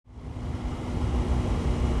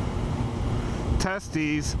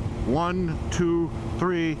Testes. 1, 2,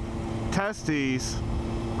 3. Testes.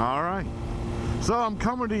 Alright. So I'm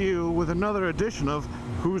coming to you with another edition of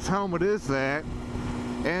Whose Helmet Is That?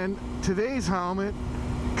 And today's helmet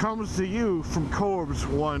comes to you from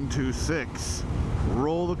Corbs126.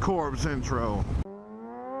 Roll the Corbs intro.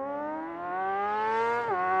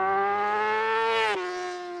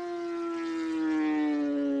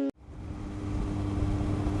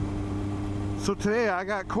 So today I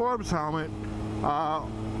got Corbs helmet.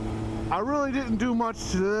 I really didn't do much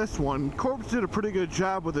to this one. Corbs did a pretty good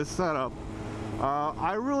job with this setup.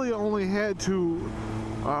 I really only had to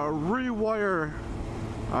rewire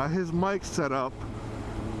his mic setup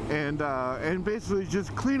and basically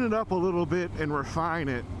just clean it up a little bit and refine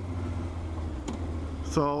it.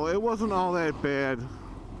 So it wasn't all that bad,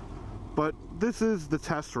 but this is the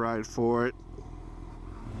test ride for it.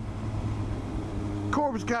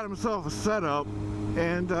 Corbs got himself a setup,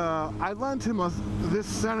 and I lent him this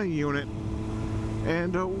Sena unit,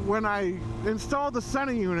 and when I installed the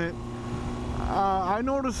Sena unit, I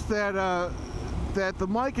noticed that that the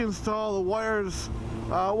mic install, the wires,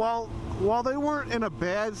 while they weren't in a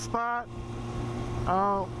bad spot,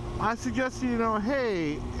 I suggested, you know,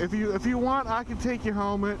 hey, if you want, I can take your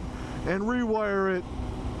helmet and rewire it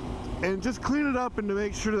and just clean it up and to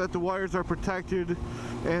make sure that the wires are protected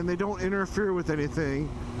and they don't interfere with anything,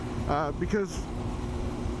 because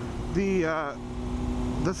the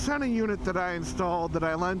Sena unit that I installed, that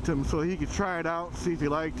I lent him so he could try it out, see if he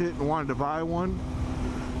liked it and wanted to buy one,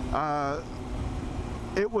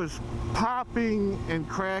 it was popping and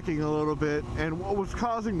cracking a little bit, and what was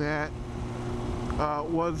causing that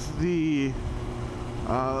was the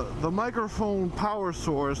microphone power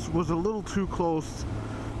source was a little too close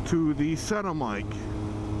to the Sena mic.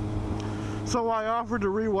 So I offered to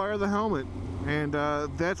rewire the helmet, and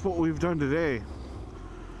that's what we've done today.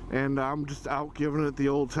 And I'm just out giving it the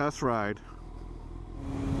old test ride.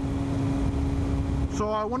 So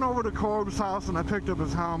I went over to Corb's house and I picked up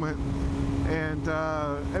his helmet, and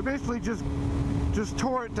I basically just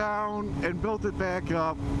tore it down and built it back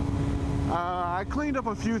up. I cleaned up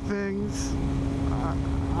a few things.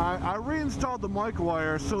 I reinstalled the mic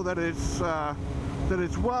wire so that it's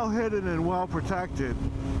well hidden and well protected,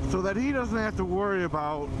 so that he doesn't have to worry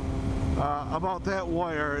about that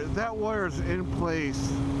wire. That wire's in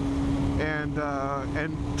place and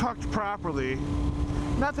tucked properly.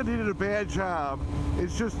 Not that he did a bad job,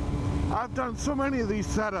 it's just I've done so many of these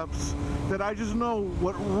setups that I just know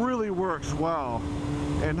what really works well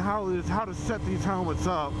and how to set these helmets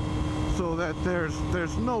up so that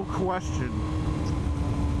there's no question.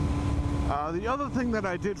 The other thing that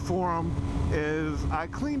I did for him is I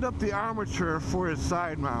cleaned up the armature for his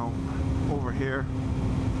side mount over here.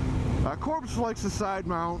 Corbs likes the side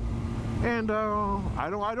mount, and I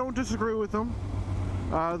don't disagree with him.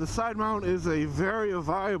 The side mount is a very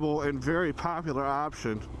viable and very popular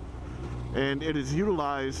option, and it is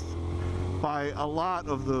utilized by a lot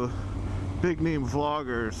of the big name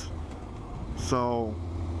vloggers. So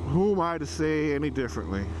who am I to say any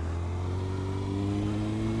differently?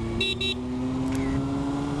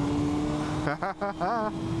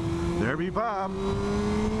 There be Bob.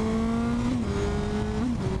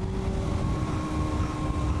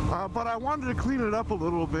 But I wanted to clean it up a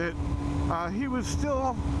little bit. He was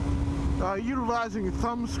still utilizing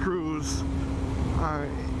thumb screws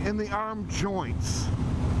in the arm joints.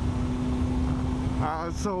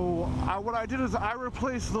 So what I did is I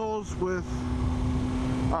replaced those with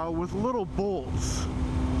little bolts,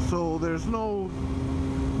 so there's no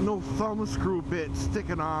thumb screw bit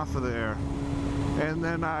sticking off of there. And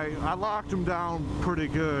then I locked them down pretty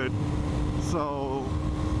good, so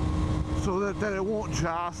that it won't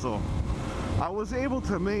jostle. I was able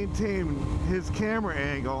to maintain his camera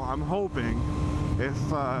angle, I'm hoping.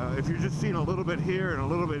 If you're just seeing a little bit here and a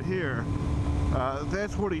little bit here,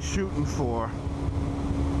 that's what he's shooting for.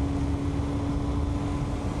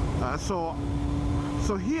 So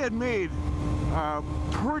he had made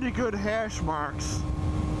pretty good hash marks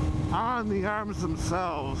on the arms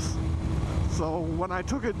themselves. So when I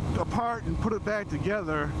took it apart and put it back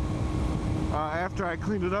together, after I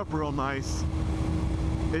cleaned it up real nice,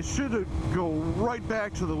 it should go right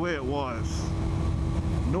back to the way it was.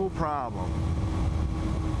 No problem.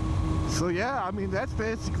 So yeah, I mean, that's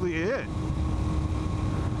basically it.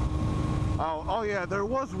 Oh yeah, there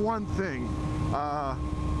was one thing.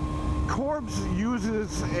 Corbs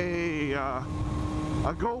uses a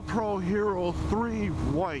GoPro Hero 3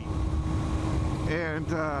 white,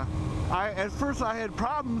 and at first I had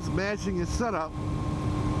problems matching his setup,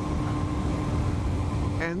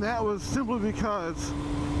 and that was simply because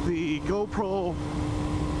the GoPro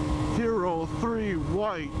 03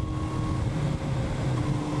 white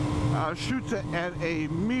shoots at a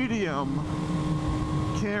medium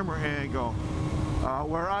camera angle,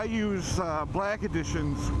 where I use black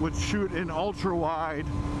editions which shoot in ultra wide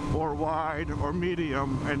or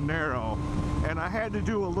medium and narrow. And I had to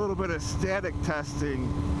do a little bit of static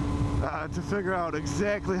testing to figure out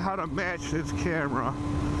exactly how to match his camera.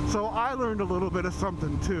 So I learned a little bit of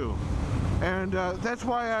something too. And that's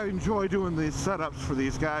why I enjoy doing these setups for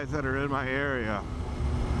these guys that are in my area.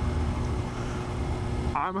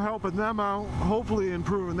 I'm helping them out, hopefully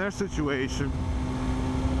improving their situation.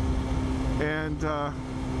 And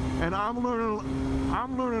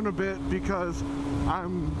I'm learning a bit because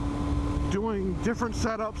I'm doing different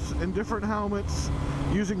setups and different helmets,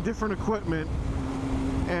 using different equipment,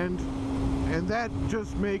 and that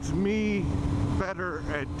just makes me better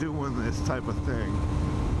at doing this type of thing.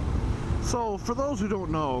 So for those who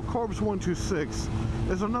don't know,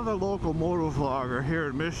 Corbs126 is another local motovlogger here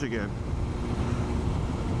in Michigan.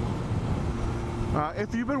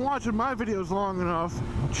 If you've been watching my videos long enough,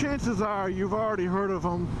 chances are you've already heard of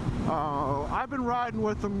him. I've been riding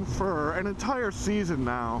with him for an entire season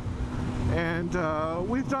now, and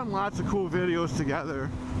we've done lots of cool videos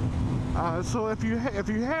together. So if you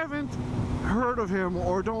haven't heard of him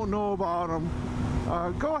or don't know about him,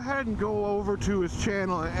 go ahead and go over to his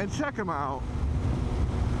channel and check him out.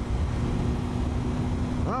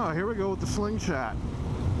 Oh, here we go with the slingshot.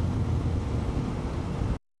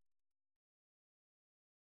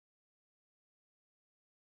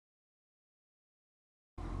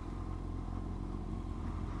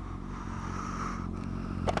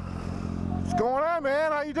 What's going on,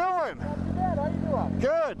 man? How you doing? Not too bad. How you doing?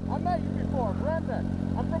 Good. I met you before,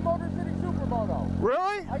 Brendan. I'm from Motor City Supermoto.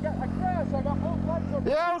 Really? I crashed. I got both lights over.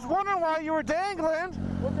 Yeah, I was wondering why you were dangling.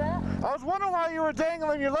 What's that? I was wondering why you were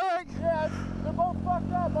dangling your leg. Yeah, they're both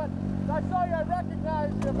fucked up, but I saw you. I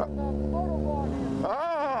recognized you from the motovlogging.